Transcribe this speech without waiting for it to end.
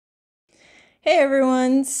Hey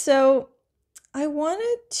everyone. So I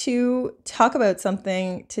wanted to talk about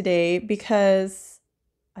something today because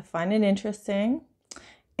I find it interesting.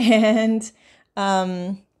 And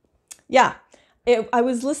um, yeah, I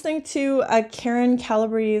was listening to a Karen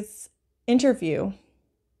Calabrese interview.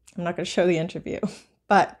 I'm not going to show the interview,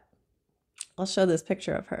 but I'll show this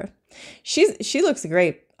picture of her. She looks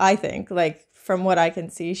great, I think. Like from what I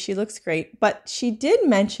can see, she looks great. But she did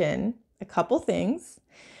mention a couple things.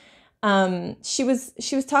 She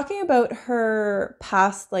was talking about her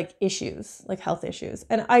past like issues, like health issues.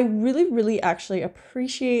 And I really actually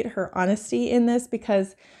appreciate her honesty in this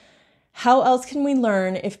because how else can we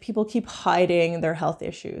learn if people keep hiding their health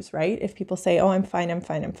issues, right? If people say, "Oh, I'm fine, I'm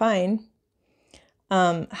fine, I'm fine."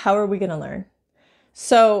 How are we going to learn?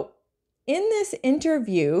 So, in this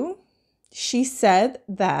interview, she said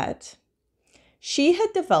that she had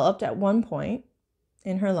developed at one point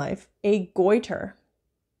in her life a goiter.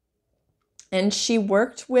 And she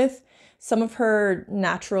worked with some of her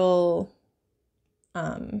natural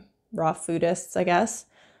raw foodists, I guess,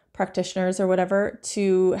 practitioners or whatever,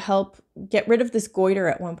 to help get rid of this goiter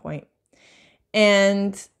at one point.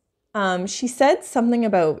 And she said something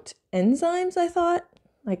about enzymes, I thought.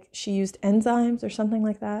 Like she used enzymes or something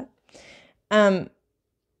like that. And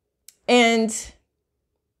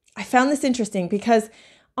I found this interesting because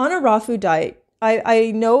on a raw food diet,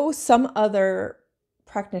 I know some other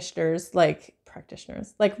practitioners like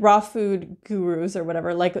raw food gurus or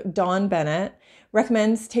whatever, like Dawn Bennett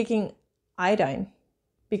recommends taking iodine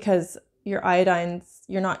because you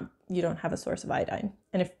don't have a source of iodine,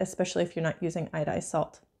 and especially if you're not using iodized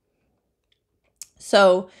salt.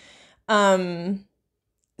 So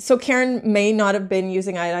so Karen may not have been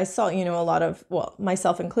using iodized salt. A lot of, well,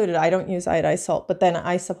 myself included, I don't use iodized salt, but then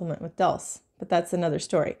I supplement with Dulse, but that's another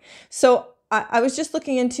story. So I was just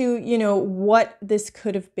looking into, what this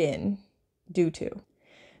could have been due to.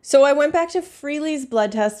 So I went back to Freely's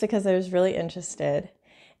blood test because I was really interested.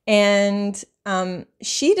 And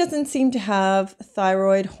she doesn't seem to have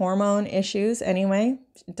thyroid hormone issues anyway.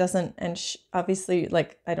 It doesn't, and obviously,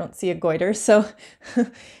 like, I don't see a goiter, so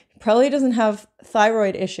probably doesn't have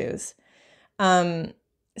thyroid issues.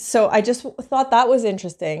 So I just thought that was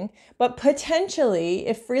interesting. But potentially,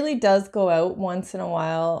 if Freely does go out once in a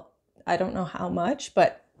while, I don't know how much,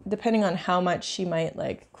 but depending on how much she might,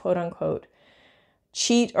 like, quote unquote,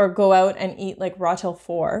 cheat or go out and eat like Raw Till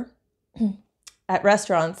 4 at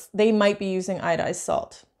restaurants, they might be using iodized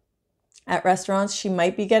salt. At restaurants, she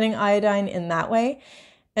might be getting iodine in that way,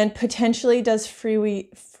 and potentially does freely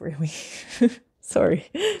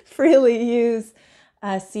use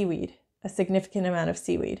seaweed, a significant amount of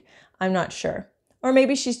seaweed. I'm not sure. Or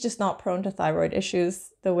maybe she's just not prone to thyroid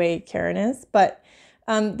issues the way Karen is. But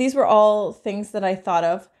these were all things that I thought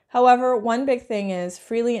of. However, one big thing is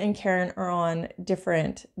Freely and Karen are on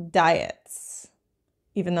different diets,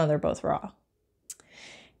 even though they're both raw.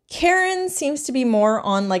 Karen seems to be more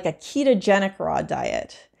on like a ketogenic raw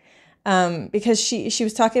diet because she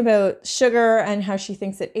was talking about sugar and how she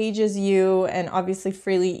thinks it ages you. And obviously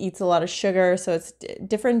Freely eats a lot of sugar, so it's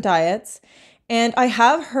different diets. And I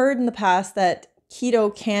have heard in the past that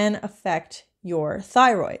keto can affect your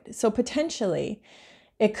thyroid. So potentially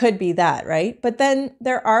it could be that, right? But then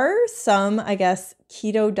there are some, I guess,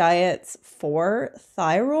 keto diets for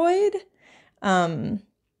thyroid. They're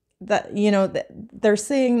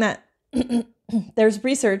saying that there's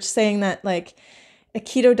research saying that like a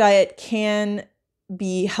keto diet can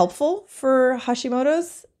be helpful for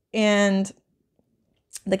Hashimoto's, and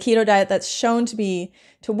the keto diet that's shown to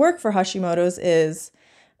work for Hashimoto's is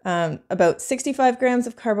about 65 grams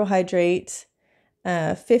of carbohydrate,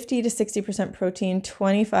 50 to 60% protein,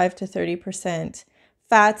 25 to 30%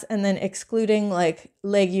 fats, and then excluding like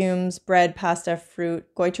legumes, bread, pasta, fruit,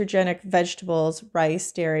 goitrogenic vegetables,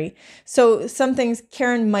 rice, dairy. So some things,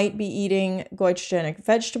 Karen might be eating goitrogenic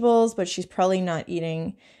vegetables, but she's probably not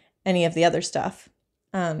eating any of the other stuff.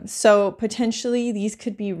 So potentially these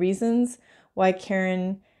could be reasons why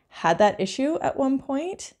Karen had that issue at one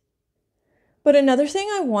point. But another thing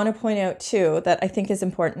I want to point out too that I think is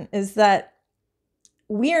important is that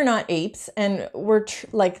we are not apes, and we're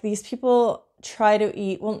like these people try to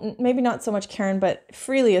eat, well, maybe not so much Karen, but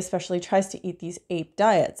Freely especially tries to eat these ape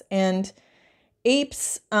diets. And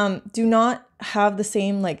apes do not have the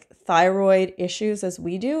same like thyroid issues as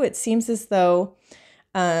we do. It seems as though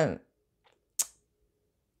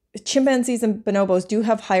chimpanzees and bonobos do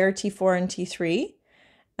have higher T4 and T3,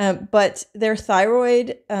 but their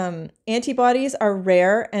thyroid antibodies are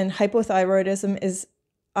rare, and hypothyroidism is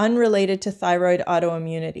unrelated to thyroid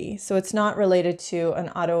autoimmunity. So it's not related to an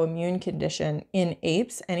autoimmune condition in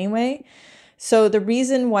apes anyway. So the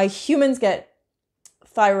reason why humans get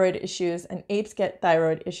thyroid issues and apes get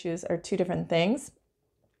thyroid issues are two different things.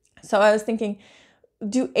 So I was thinking,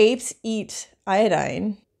 do apes eat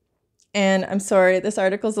iodine? And I'm sorry, this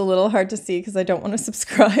article's a little hard to see because I don't want to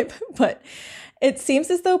subscribe, but it seems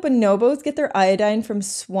as though bonobos get their iodine from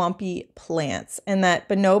swampy plants, and that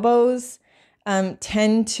bonobos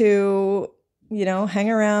tend to, hang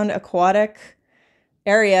around aquatic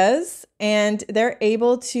areas, and they're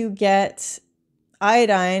able to get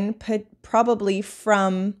iodine probably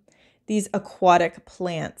from these aquatic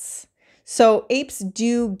plants. So apes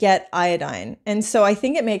do get iodine. And so I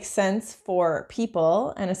think it makes sense for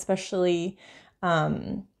people, and especially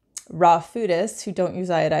raw foodists who don't use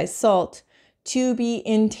iodized salt, to be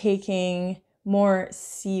intaking more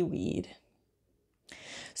seaweed.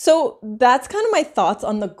 So that's kind of my thoughts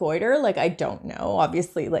on the goiter. Like, I don't know.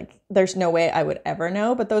 Obviously, like, there's no way I would ever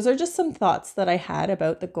know, but those are just some thoughts that I had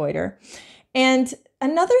about the goiter. And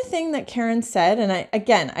another thing that Karen said, and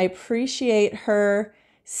I appreciate her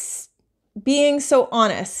being so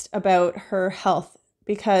honest about her health,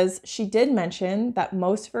 because she did mention that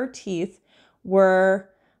most of her teeth were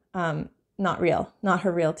not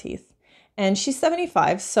her real teeth. And she's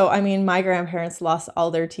 75. So, I mean, my grandparents lost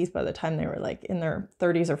all their teeth by the time they were like in their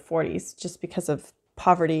 30s or 40s, just because of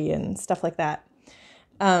poverty and stuff like that.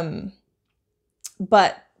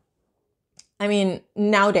 But I mean,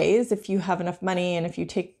 nowadays, if you have enough money and if you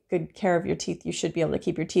take good care of your teeth, you should be able to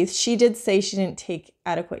keep your teeth. She did say she didn't take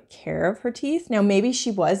adequate care of her teeth. Now, maybe she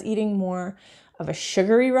was eating more of a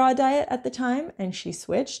sugary raw diet at the time and she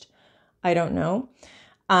switched. I don't know.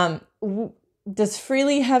 Does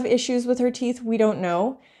Freely have issues with her teeth? We don't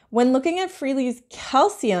know. When looking at Freely's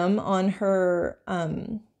calcium on her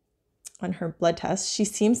blood test, she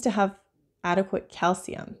seems to have adequate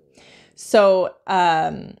calcium. So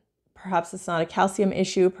perhaps it's not a calcium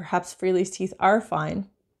issue. Perhaps Freely's teeth are fine.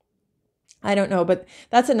 I don't know, but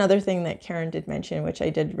that's another thing that Karen did mention, which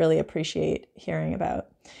I did really appreciate hearing about.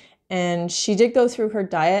 And she did go through her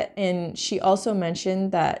diet, and she also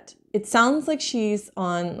mentioned that it sounds like she's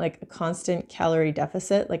on like a constant calorie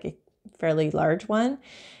deficit, like a fairly large one.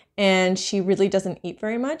 And she really doesn't eat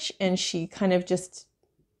very much. And she kind of just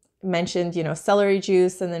mentioned, celery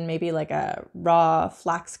juice and then maybe like a raw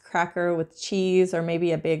flax cracker with cheese, or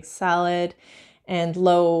maybe a big salad and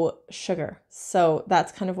low sugar. So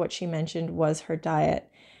that's kind of what she mentioned was her diet.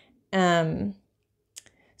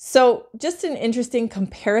 So just an interesting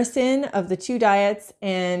comparison of the two diets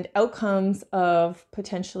and outcomes of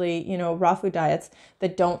potentially, raw food diets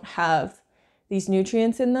that don't have these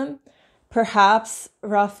nutrients in them. Perhaps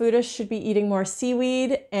raw foodists should be eating more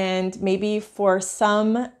seaweed, and maybe for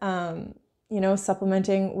some,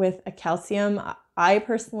 supplementing with a calcium. I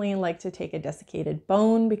personally like to take a desiccated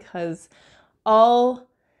bone, because all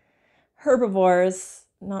herbivores,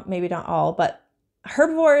 not all, but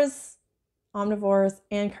herbivores, omnivores,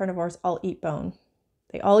 and carnivores all eat bone.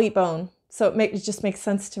 They all eat bone. So it just makes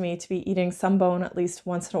sense to me to be eating some bone at least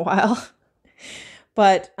once in a while.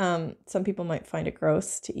 But some people might find it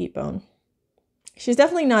gross to eat bone. She's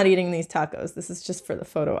definitely not eating these tacos. This is just for the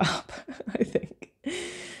photo op, I think.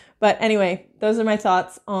 But anyway, those are my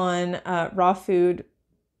thoughts on raw food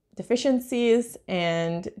deficiencies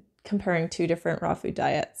and comparing two different raw food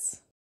diets.